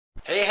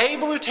Hey, hey,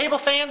 Blue Table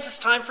fans, it's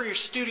time for your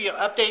studio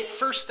update.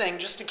 First thing,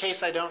 just in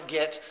case I don't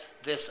get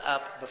this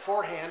up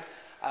beforehand,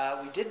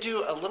 we did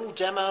do a little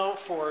demo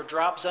for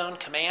Drop Zone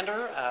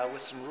Commander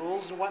with some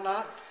rules and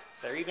whatnot.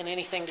 Is there even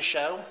anything to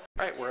show?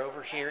 All right, we're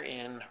over here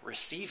in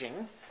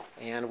receiving,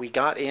 and we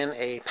got in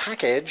a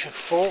package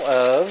full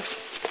of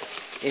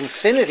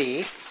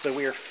Infinity, so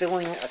we are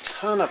filling a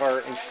ton of our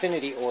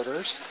Infinity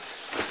orders.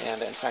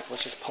 And in fact,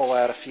 let's just pull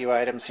out a few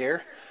items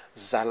here.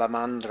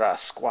 Salamandra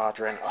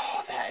Squadron.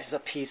 Oh, that is a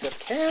piece of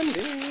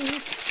candy.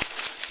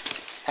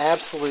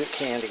 Absolute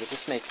candy.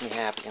 This makes me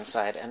happy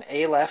inside. An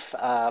Aleph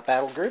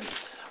battle group.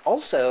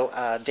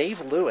 Also,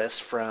 Dave Lewis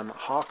from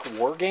Hawk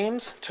War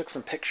Games took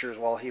some pictures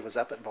while he was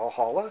up at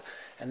Valhalla.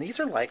 And these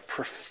are like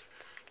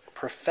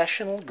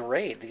professional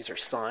grade. These are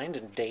signed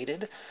and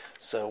dated.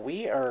 So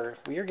we are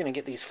going to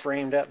get these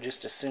framed up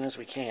just as soon as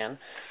we can.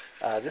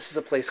 This is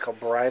a place called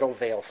Bridal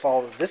Veil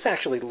Fall. This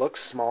actually looks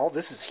small.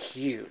 This is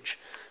huge.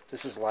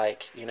 This is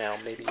like, you know,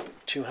 maybe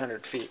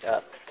 200 feet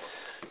up.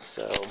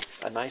 So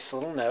a nice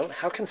little note.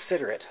 How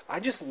considerate. I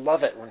just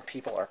love it when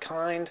people are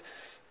kind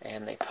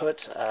and they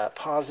put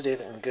positive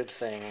and good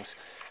things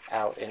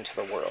out into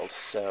the world.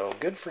 So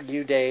good for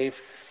you,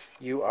 Dave.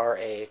 You are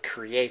a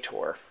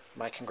creator.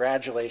 My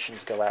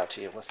congratulations go out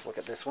to you. Let's look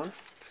at this one.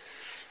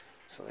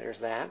 So there's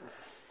that.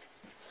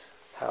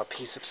 How a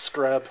piece of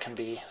scrub can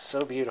be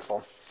so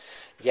beautiful.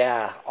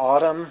 Yeah,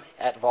 autumn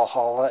at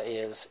Valhalla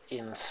is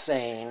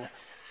insane.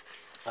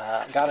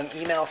 Got an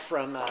email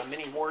from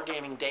Mini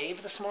Wargaming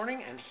Dave this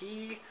morning, and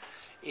he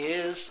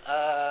is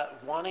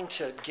wanting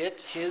to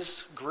get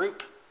his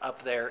group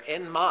up there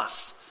en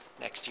masse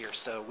next year.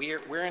 So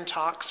we're in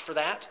talks for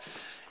that.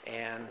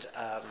 And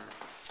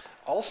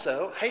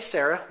also, hey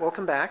Sarah,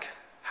 welcome back.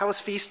 How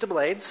was Feast of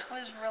Blades? It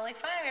was really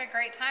fun. We had a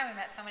great time. We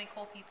met so many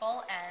cool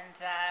people,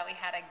 and we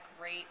had it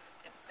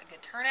was a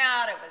good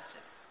turnout. It was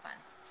just fun.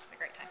 We had a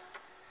great time.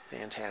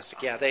 Fantastic.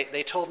 Awesome. Yeah,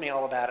 they told me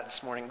all about it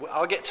this morning.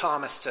 I'll get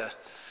Thomas to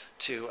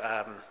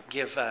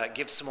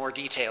give some more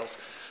details.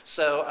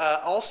 So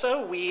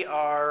also we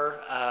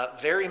are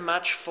very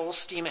much full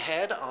steam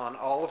ahead on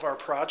all of our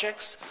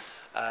projects.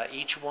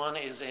 Each one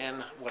is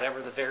in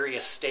whatever the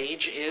various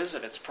stage is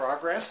of its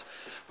progress.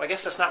 Well, I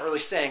guess that's not really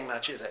saying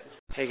much, is it?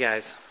 Hey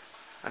guys,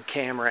 I'm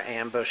camera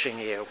ambushing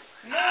you.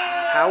 No!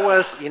 How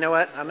was, you know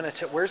what,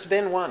 where's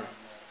bin 1?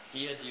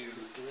 He had to take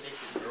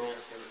his girl to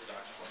the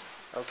doctor's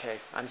appointment. Okay,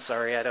 I'm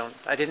sorry,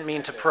 I didn't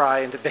mean to pry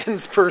into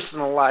Ben's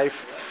personal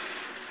life.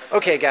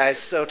 Okay, guys,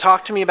 so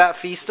talk to me about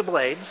Feast of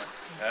Blades.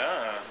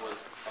 Yeah, it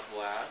was a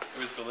blast.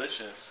 It was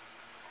delicious.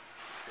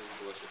 It was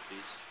a delicious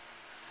feast.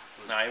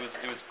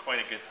 It was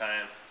quite a good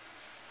time.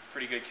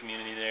 Pretty good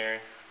community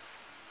there.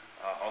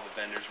 All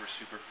the vendors were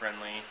super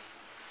friendly.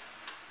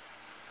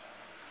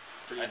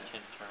 Pretty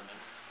intense tournament.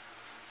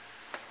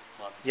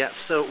 Lots of people.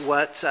 So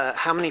what?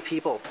 How many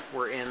people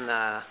were in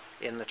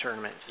the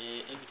tournament?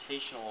 The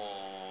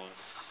invitational,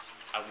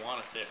 I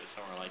want to say it was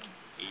somewhere like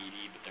 80,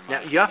 but there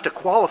Now might you have to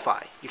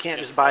qualify. You can't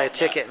just buy a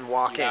ticket and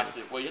walk in. You have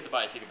to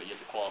buy a ticket, but you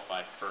have to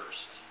qualify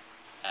first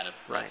at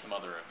some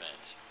other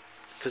event.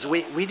 Because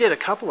we did a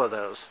couple of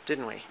those,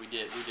 didn't we? We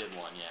did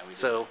one, yeah.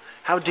 So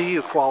how do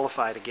you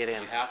qualify to get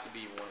in? You have to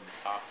be one of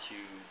the top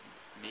two,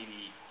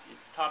 maybe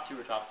top 2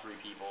 or top 3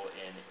 people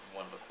in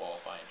one of the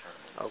qualifying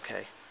tournaments.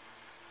 Okay.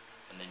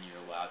 And then you're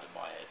allowed to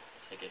buy a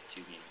ticket to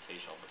the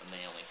invitational, but then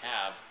they only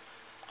have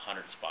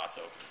 100 spots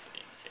open for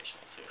the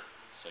invitational too.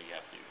 So you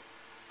have to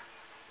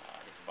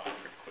get to buy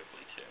pretty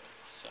quickly too.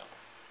 So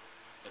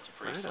it's a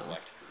pretty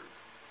select group.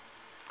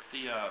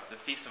 The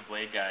Feast of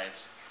Blade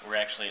guys were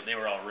they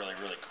were all really,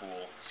 really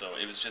cool. So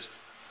it was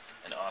just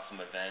an awesome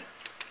event.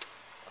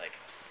 Like,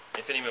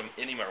 if any of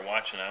them are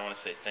watching, I want to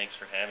say thanks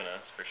for having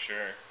us for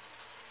sure.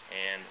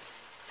 And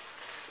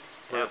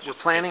we're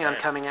planning on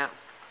coming out.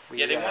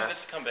 They wanted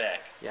us to come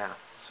back. Yeah.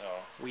 So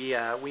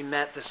we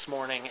met this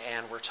morning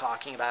and we're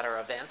talking about our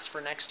events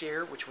for next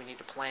year, which we need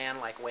to plan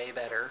like way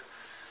better,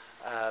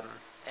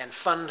 and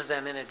fund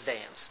them in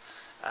advance.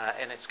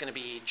 And it's going to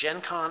be Gen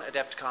Con,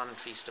 Adepticon, and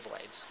Feast of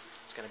Blades.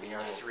 It's going to be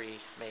our 3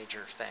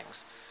 major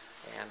things.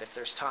 And if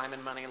there's time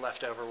and money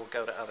left over, we'll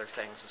go to other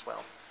things as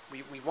well.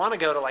 We want to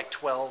go to like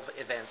 12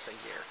 events a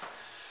year.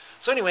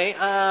 So anyway,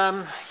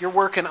 you're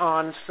working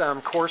on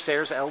some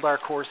Corsairs, Eldar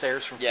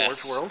Corsairs from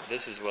Forge World.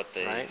 This is what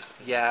they... Right?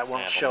 Yeah, it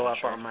won't show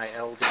up on my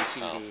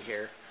LDTV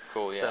here.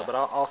 Cool, yeah. So, but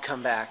I'll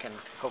come back and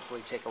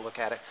hopefully take a look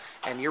at it.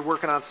 And you're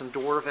working on some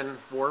Dwarven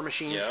war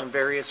machines from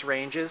various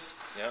ranges.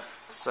 Yep.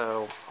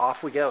 So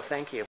off we go.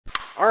 Thank you.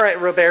 All right,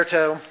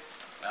 Roberto.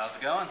 How's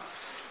it going?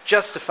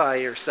 Justify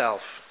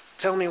yourself.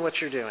 Tell me what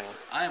you're doing.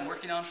 I am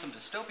working on some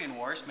dystopian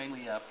wars,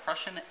 mainly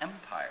Prussian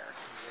Empire.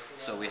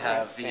 So we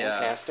have the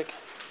fantastic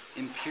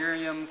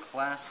Imperium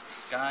class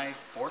Sky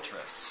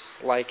Fortress.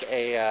 It's like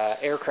a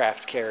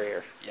aircraft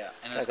carrier. Yeah,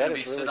 and it's going to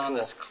be sit on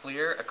this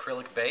clear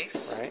acrylic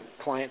base. Right.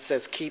 Client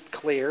says keep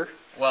clear.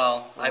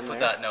 Well, I put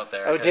that note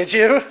there. Oh, did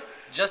you?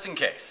 Just in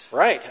case.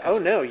 Right. Oh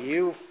no,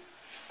 you.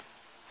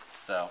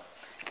 So,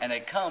 and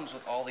it comes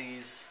with all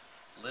these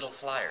little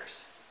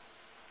flyers.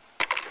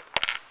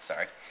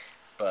 Sorry.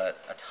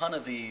 but a ton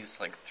of these,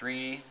 like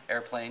 3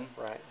 airplane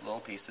little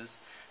pieces,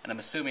 and I'm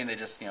assuming they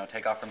just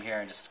take off from here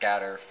and just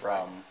scatter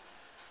from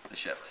the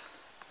ship.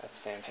 That's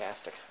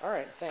fantastic. All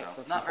right, thanks.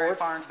 So, And not some very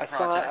boards. far into the I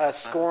saw project, a but-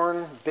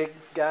 Scorn big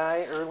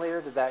guy earlier.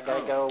 Did that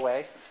guy go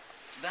away?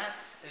 That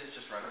is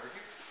just right over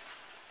here.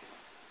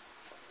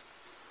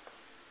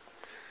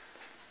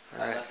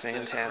 All right, left the crew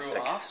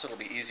fantastic. off, so it'll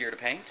be easier to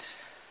paint.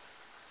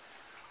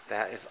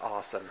 That is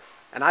awesome.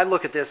 And I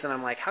look at this and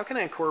I'm like, how can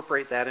I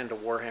incorporate that into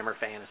Warhammer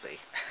Fantasy?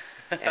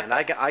 And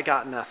I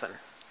got nothing.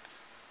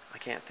 I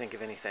can't think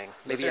of anything.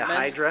 Maybe a Lizardmen?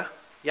 Hydra?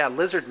 Yeah,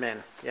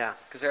 Lizardmen. Yeah.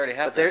 Because they already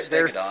have But the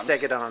their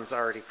stegodons. Stegodon's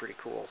already pretty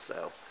cool.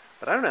 So,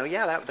 but I don't know.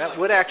 Yeah, that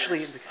would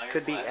actually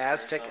could be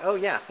Aztec. Oh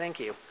yeah, thank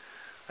you.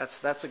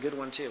 That's a good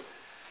one too.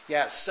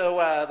 Yeah.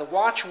 So the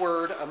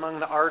watchword among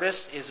the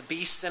artists is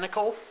 "be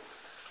cynical,"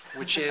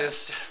 which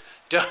is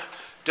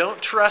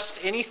don't trust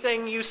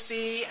anything you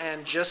see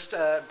and just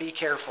be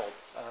careful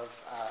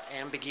of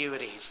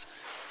ambiguities.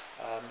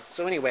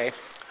 So anyway,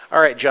 all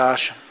right,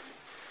 Josh.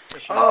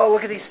 Oh,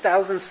 look at these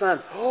Thousand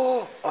Suns.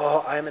 Oh,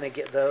 I'm going to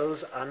get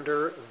those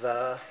under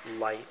the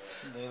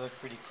lights. They look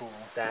pretty cool.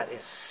 That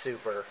is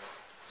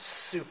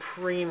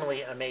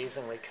supremely,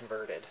 amazingly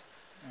converted.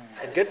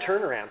 And good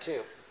turnaround,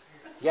 too.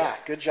 Yeah,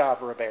 good job,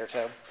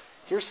 Roberto.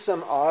 Here's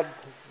some odd,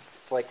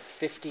 like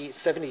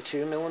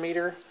 72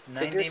 millimeter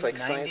figures. 90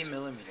 science.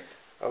 millimeter.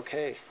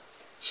 Okay.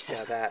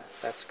 Yeah,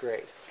 that's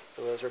great.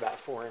 So those are about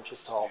 4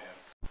 inches tall.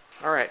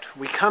 All right,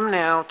 we come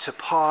now to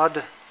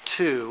Pod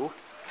 2.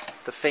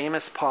 The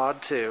famous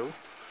Pod 2.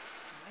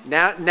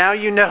 Now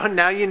you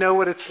know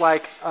what it's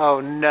like. Oh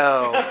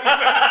no.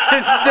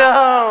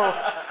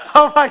 No.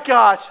 Oh my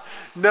gosh.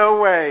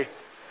 No way.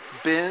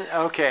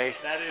 Okay.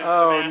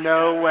 Oh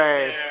no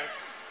way.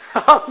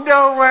 Oh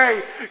no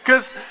way.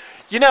 Cuz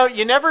you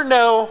never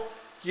know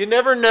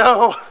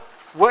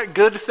what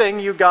good thing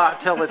you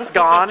got till it's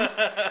gone.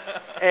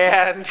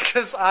 And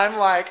because I'm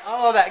like,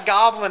 oh, that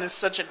goblin is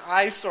such an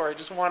eyesore. I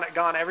just want it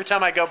gone. Every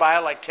time I go by, I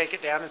like take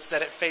it down and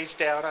set it face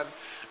down on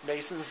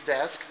Mason's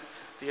desk.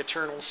 The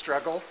eternal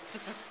struggle.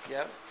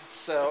 Yep.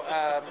 So,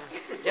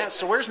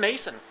 so where's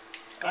Mason?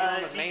 What's going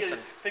on with Mason?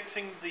 Is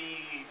fixing the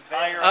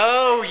tire.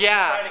 Oh, Trying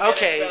yeah. to get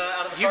Okay. it,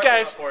 out of the You parking lot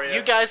guys, for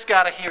you guys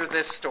got to hear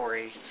this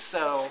story.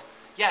 So,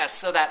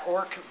 so that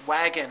orc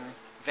wagon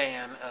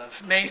van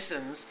of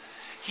Mason's,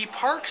 he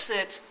parks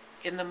it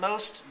in the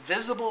most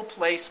visible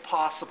place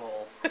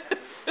possible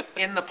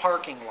in the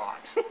parking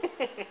lot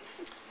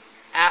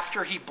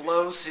after he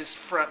blows his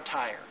front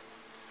tire.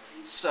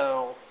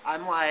 So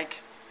I'm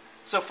like,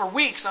 for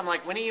weeks I'm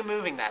like, when are you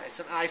moving that? It's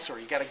an eyesore.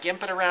 You got to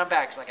gimp it around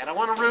back. He's like, I don't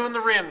want to ruin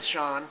the rims,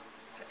 Shawn.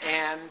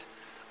 And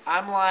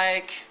I'm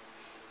like,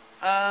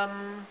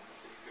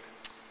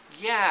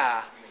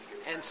 yeah.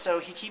 And so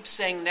he keeps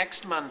saying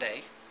next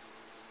Monday,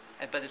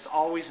 but it's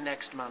always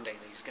next Monday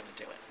that he's going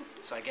to do it.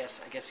 So I guess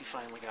he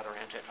finally got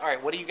around to it. All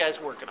right, what are you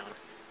guys working on?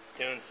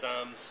 Doing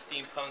some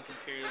steampunk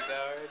Imperial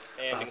Guard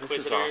and Oh, this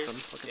is Inquisitors.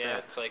 awesome. Look at yeah,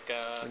 that. it's like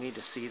We need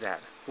to see that.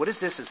 What is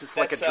this? Is this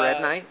like a That's,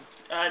 Dread Knight?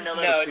 no,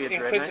 supposed it's to be a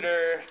Dread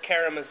Inquisitor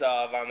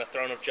Karamazov on the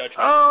Throne of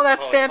Judgment. Oh,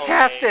 that's Homemade.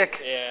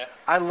 fantastic. Yeah.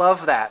 I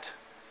love that.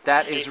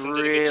 That is Jason did a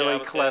good really job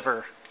with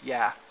clever.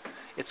 Yeah.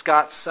 It's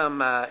got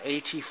some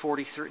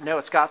AT-43. No,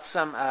 it's got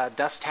some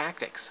Dust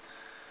Tactics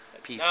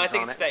pieces I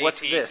think on it's it. the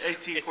What's AT. this?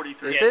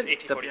 AT-43. Is Yeah, it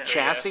it's the AT-43,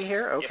 chassis yeah.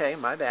 here? Yep. Okay,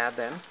 my bad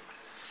then.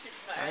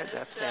 All right,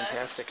 that's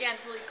fantastic.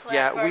 Scantily clad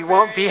Yeah, we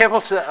won't be barbarian,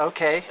 able to.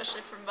 Okay,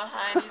 especially from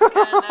behind. He's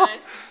kind of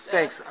nice. He's,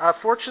 thanks.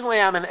 Fortunately,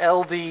 I'm an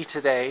LD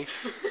today,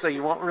 so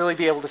you won't really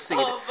be able to see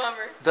it. Oh,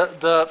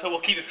 bummer. So we'll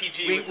keep it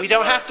PG. We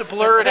don't have to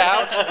blur it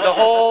out. The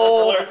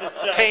whole Blurs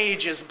itself.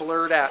 page is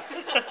blurred out.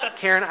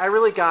 Karen, I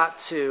really got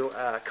to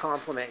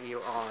compliment you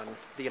on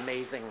the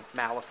amazing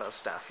Malifaux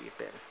stuff you've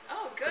been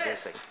Oh, good.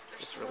 producing. They're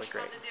It's so really much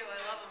great. fun to do.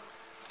 I love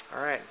them.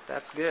 All right,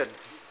 that's good.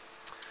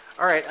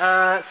 All right,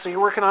 so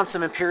you're working on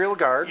some Imperial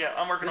Guard. Yeah,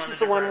 I'm working This on is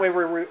the the one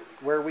Guard.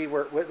 where we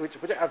were.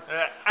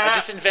 I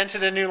just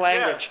invented a new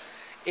language.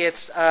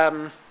 It's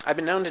I've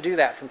been known to do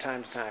that from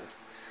time to time.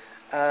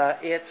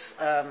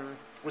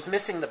 Was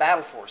missing the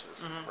battle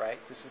forces, right?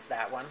 This is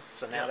that one.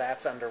 So now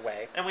that's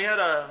underway. And we had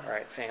All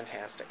right,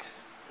 fantastic.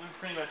 we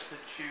pretty much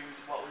could choose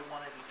what we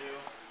wanted to do.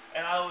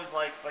 And I always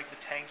like the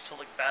tanks to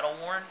look battle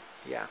worn.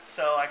 Yeah.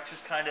 So I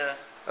just kind of.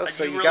 Oh,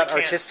 so you got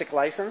artistic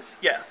license?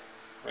 Yeah.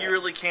 Right. You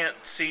really can't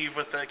see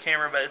with the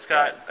camera, but it's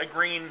got a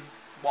green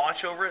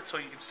watch over it, so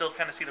you can still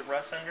kind of see the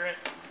rust under it.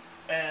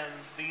 And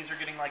these are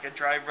getting like a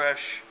dry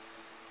brush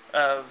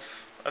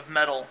of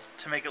metal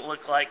to make it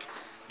look like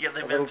they've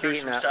been little through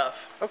beaten some up.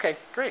 stuff. Okay,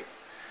 great.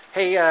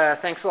 Hey,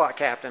 thanks a lot,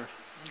 Captain.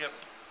 Yep.